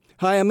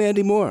Hi, I'm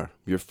Andy Moore,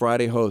 your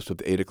Friday host of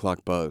the 8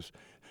 o'clock Buzz.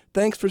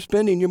 Thanks for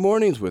spending your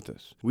mornings with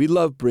us. We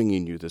love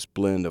bringing you this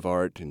blend of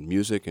art and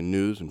music and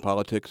news and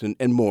politics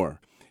and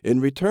more.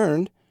 In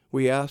return,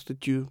 we ask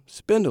that you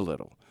spend a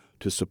little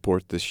to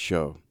support this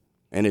show.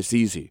 And it's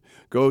easy.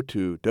 Go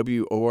to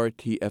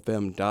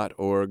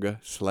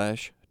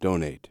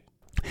wortfm.org/donate.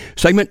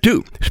 Segment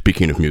 2,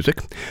 speaking of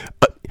music.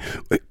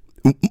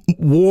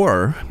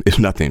 War is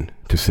nothing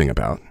to sing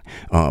about.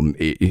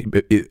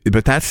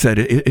 But that said,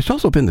 it's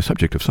also been the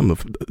subject of some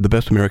of the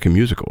best American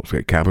musicals,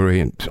 like Cabaret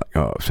and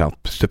South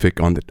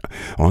Pacific, on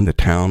the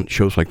Town,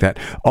 shows like that.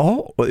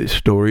 All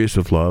stories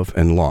of love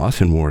and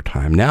loss in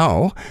wartime.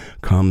 Now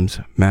comes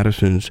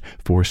Madison's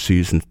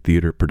 4-season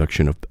theater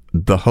production of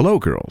The Hello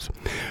Girls,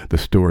 the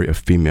story of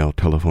female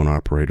telephone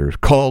operators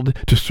called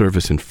to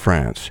service in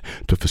France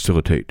to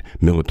facilitate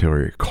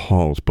military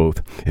calls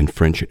both in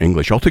French and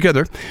English.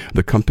 Altogether,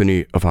 the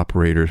company of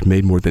operators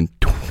made more than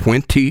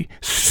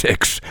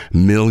 26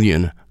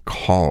 million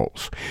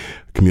calls,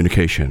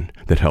 communication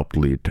that helped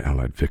lead to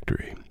Allied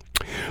victory.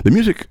 The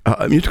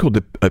musical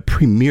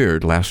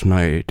premiered last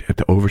night at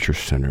the Overture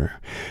Center,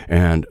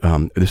 and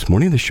this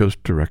morning the show's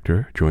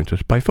director joins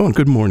us by phone.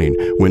 Good morning,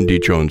 Wendy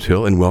Jones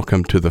Hill, and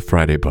welcome to the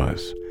Friday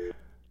Buzz.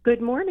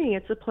 Good morning.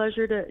 It's a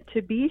pleasure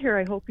to be here.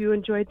 I hope you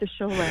enjoyed the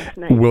show last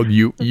night. Well,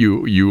 you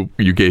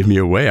gave me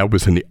away. I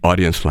was in the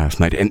audience last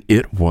night, and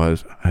it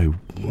was a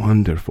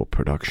wonderful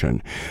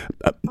production.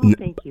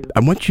 Thank you. I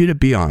want you to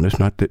be honest,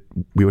 not that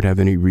we would have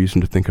any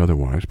reason to think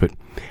otherwise, but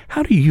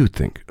how do you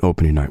think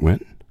opening night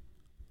went?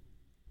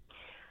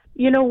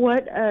 You know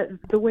what?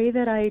 The way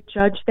that I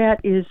judge that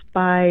is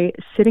by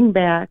sitting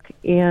back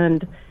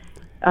and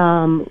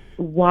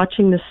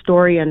watching the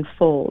story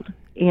unfold.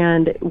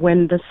 And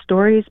when the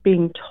story is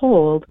being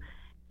told,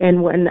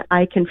 and when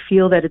I can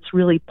feel that it's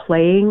really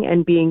playing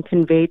and being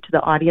conveyed to the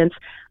audience,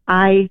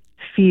 I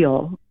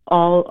feel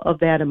all of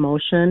that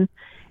emotion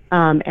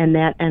and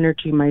that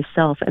energy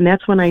myself. And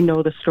that's when I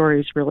know the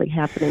story is really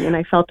happening. And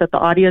I felt that the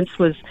audience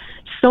was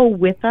so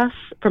with us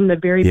from the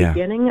very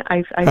beginning.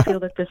 I feel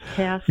that this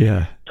cast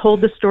told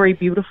the story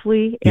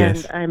beautifully,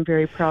 and I'm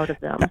very proud of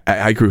them.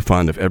 I grew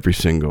fond of every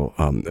single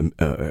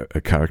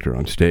character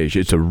on stage.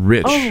 It's a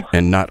rich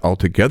and not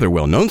altogether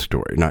well-known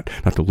story, not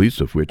the least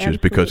of which is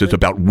because it's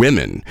about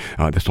women.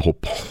 That's the whole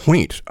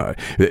point.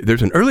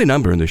 There's an early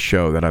number in the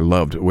show that I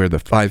loved where the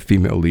 5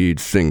 female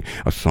leads sing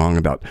a song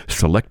about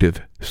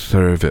selective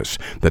service.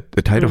 The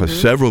title has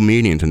several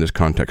meanings in this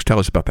context. Tell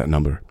us about that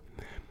number.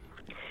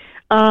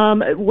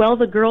 Well,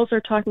 the girls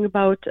are talking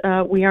about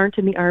we aren't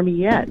in the Army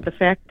yet. The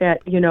fact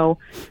that, the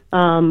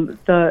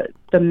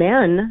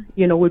men,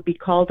 would be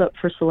called up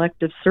for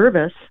selective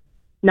service,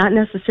 not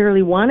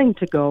necessarily wanting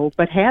to go,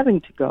 but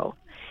having to go.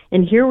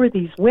 And here were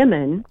these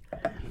women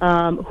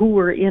who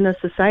were in a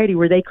society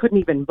where they couldn't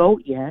even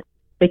vote yet.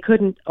 They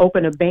couldn't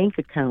open a bank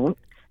account.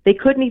 They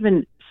couldn't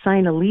even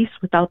sign a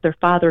lease without their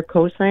father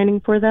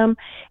co-signing for them.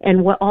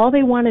 And all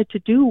they wanted to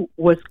do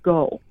was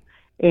go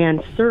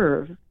and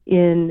serve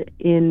in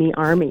the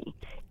Army,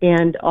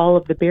 and all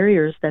of the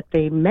barriers that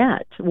they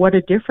met. What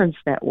a difference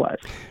that was,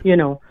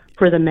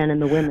 for the men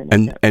and the women.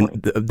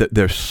 And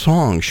their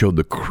song showed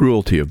the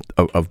cruelty of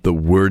the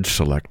word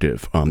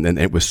selective, and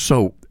it was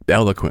so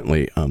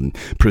eloquently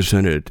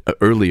presented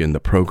early in the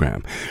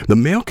program. The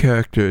male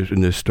characters in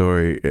this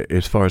story,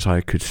 as far as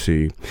I could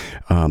see,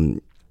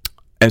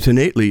 as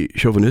innately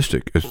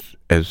chauvinistic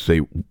as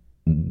they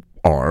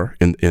are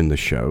in the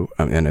show,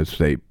 and as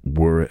they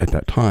were at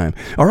that time,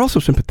 are also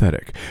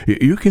sympathetic.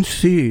 You can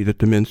see that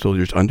the men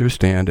soldiers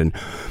understand and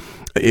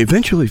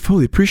eventually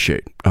fully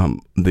appreciate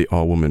the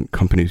all-woman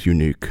company's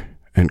unique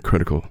and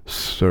critical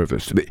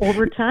service.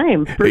 Over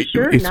time, for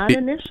sure, not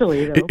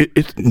initially, though.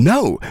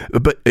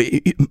 But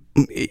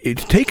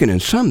it's taken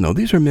in some, though.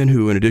 These are men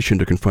who, in addition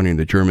to confronting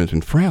the Germans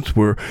in France,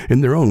 were,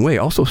 in their own way,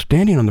 also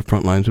standing on the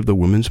front lines of the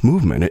women's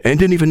movement and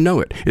didn't even know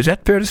it. Is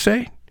that fair to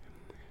say?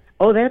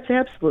 Oh, that's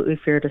absolutely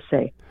fair to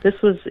say. This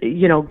was,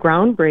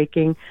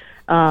 groundbreaking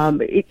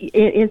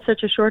in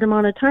such a short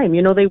amount of time.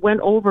 They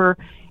went over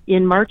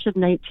in March of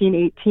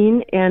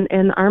 1918, and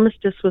the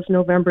armistice was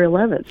November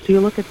 11th. So you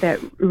look at that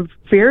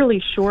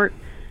fairly short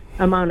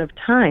amount of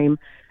time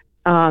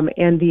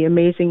and the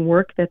amazing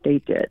work that they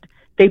did.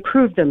 They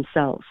proved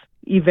themselves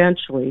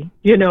eventually,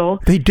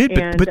 They did,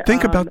 but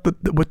think about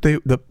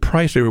the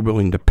price they were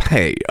willing to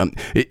pay.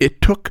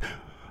 It took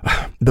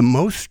the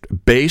most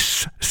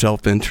base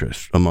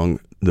self-interest among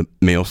the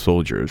male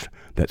soldiers,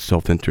 that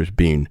self-interest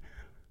being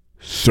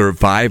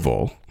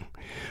survival,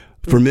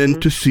 for men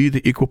to see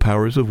the equal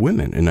powers of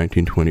women in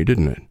 1920,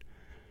 didn't it?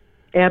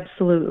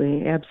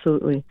 Absolutely,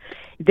 absolutely.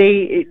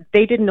 They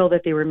didn't know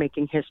that they were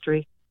making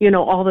history,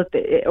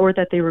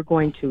 that they were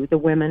going to. The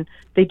women,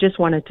 they just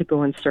wanted to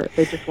go and serve.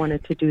 They just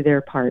wanted to do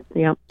their part.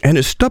 Yeah. And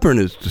as stubborn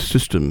as the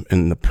system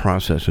and the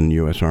process in the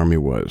U.S. Army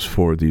was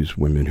for these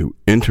women who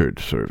entered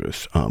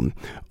service,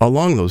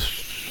 along those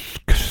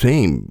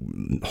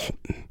same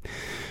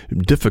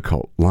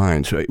difficult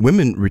lines,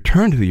 women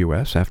returned to the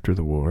U.S. after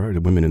the war,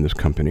 the women in this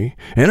company,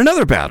 and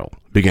another battle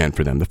began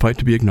for them, the fight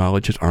to be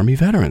acknowledged as Army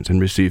veterans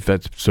and receive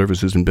vet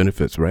services and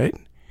benefits, right?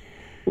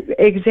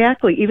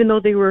 Exactly. Even though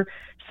they were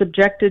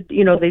subjected,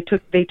 they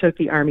took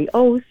the Army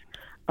oath,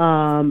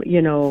 and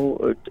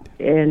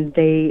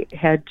they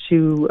had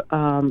to,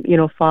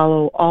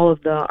 follow all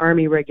of the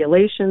Army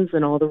regulations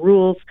and all the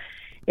rules.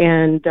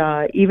 And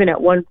even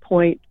at one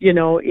point, in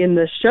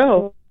the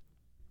show,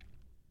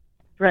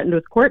 threatened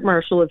with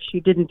court-martial if she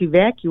didn't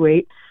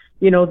evacuate,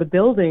 the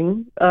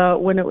building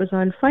when it was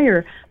on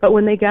fire. But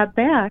when they got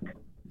back,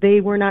 they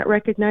were not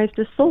recognized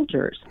as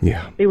soldiers.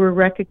 Yeah. They were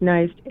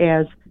recognized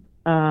as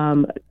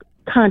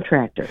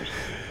contractors.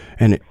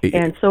 And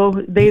so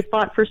they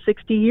fought for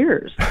 60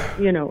 years,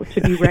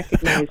 to be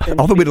recognized.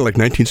 All the way to like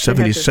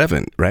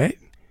 1977, right?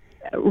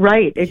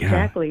 Right,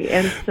 exactly. Yeah.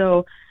 And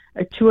so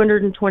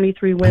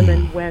 223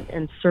 women went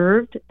and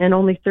served, and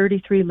only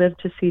 33 lived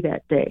to see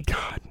that day.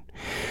 God.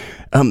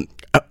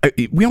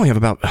 We only have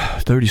about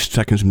 30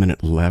 seconds, a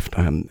minute left.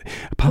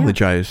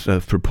 Apologize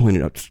for pulling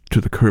it up to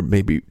the curb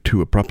maybe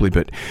too abruptly,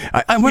 but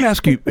I want to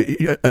ask you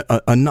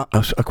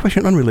a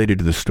question unrelated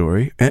to the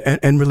story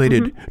and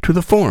related to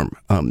the form.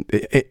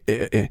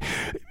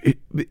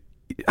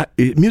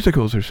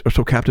 Musicals are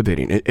so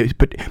captivating,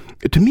 but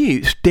to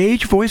me,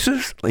 stage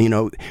voices,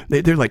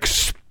 they're like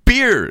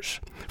spears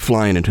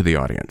flying into the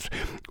audience.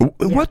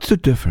 What's the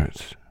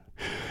difference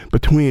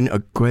between a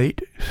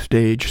great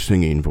stage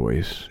singing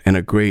voice and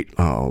a great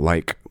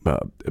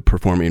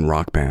performing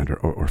rock band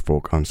or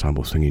folk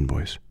ensemble singing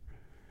voice?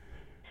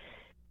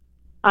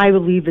 I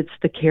believe it's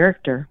the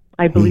character.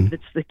 I believe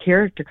it's the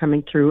character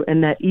coming through,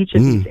 and that each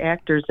of these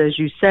actors, as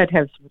you said,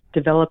 have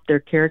developed their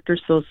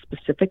characters so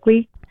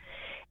specifically.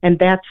 And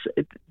that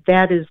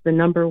is the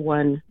number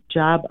one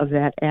job of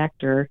that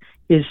actor,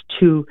 is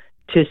to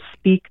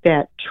speak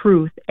that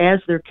truth as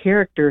their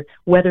character,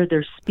 whether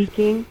they're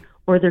speaking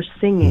or they're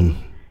singing.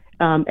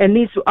 And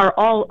these are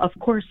all, of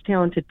course,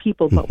 talented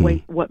people, but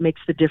what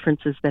makes the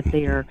difference is that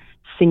they are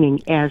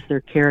singing as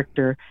their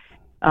character,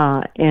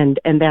 and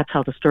that's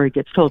how the story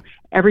gets told.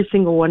 Every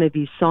single one of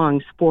these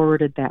songs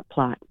forwarded that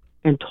plot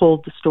and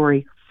told the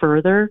story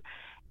further,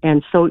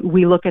 and so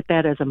we look at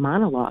that as a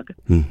monologue,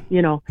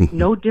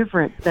 no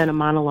different than a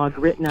monologue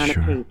written on a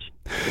page.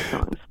 The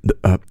songs.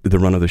 The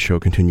run of the show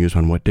continues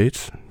on what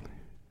dates?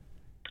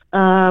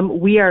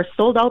 We are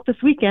sold out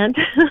this weekend.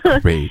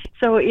 Great.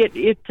 So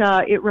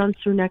it runs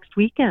through next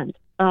weekend.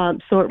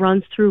 So it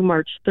runs through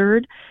March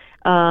 3rd.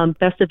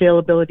 Best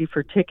availability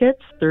for tickets,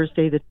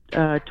 Thursday the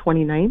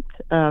 29th,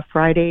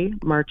 Friday,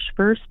 March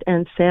 1st,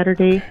 and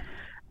Saturday,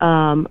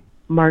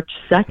 March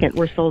 2nd.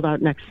 We're sold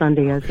out next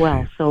Sunday as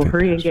well. So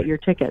hurry and get your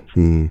tickets.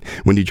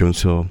 Wendy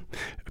Jones Hill,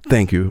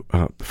 thank you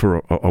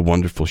for a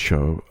wonderful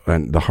show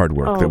and the hard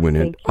work that went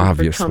in.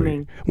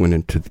 Obviously, went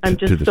into. I'm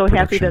just this so production.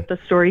 happy that the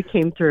story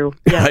came through.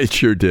 Yes. I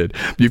sure did.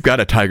 You've got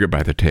a tiger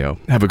by the tail.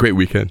 Have a great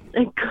weekend.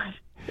 Good.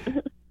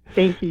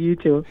 Thank you. You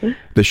too.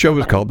 The show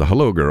is called The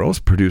Hello Girls,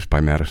 produced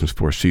by Madison's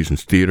Four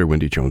Seasons Theater.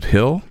 Wendy Jones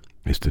Hill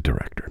is the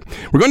director.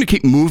 We're going to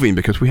keep moving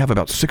because we have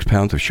about 6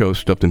 pounds of shows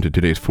stuffed into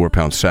today's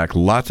 4-pound sack.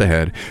 Lots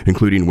ahead,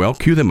 including,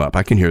 cue them up.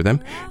 I can hear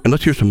them. And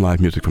let's hear some live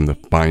music from the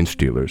Fine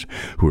Steelers,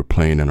 who are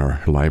playing in our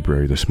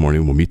library this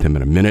morning. We'll meet them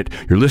in a minute.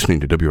 You're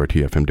listening to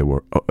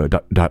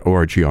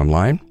WRTFM.org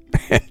online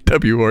and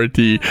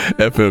WRT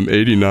FM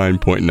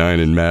 89.9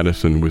 in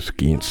Madison,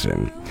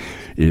 Wisconsin.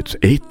 It's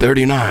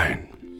 8:39.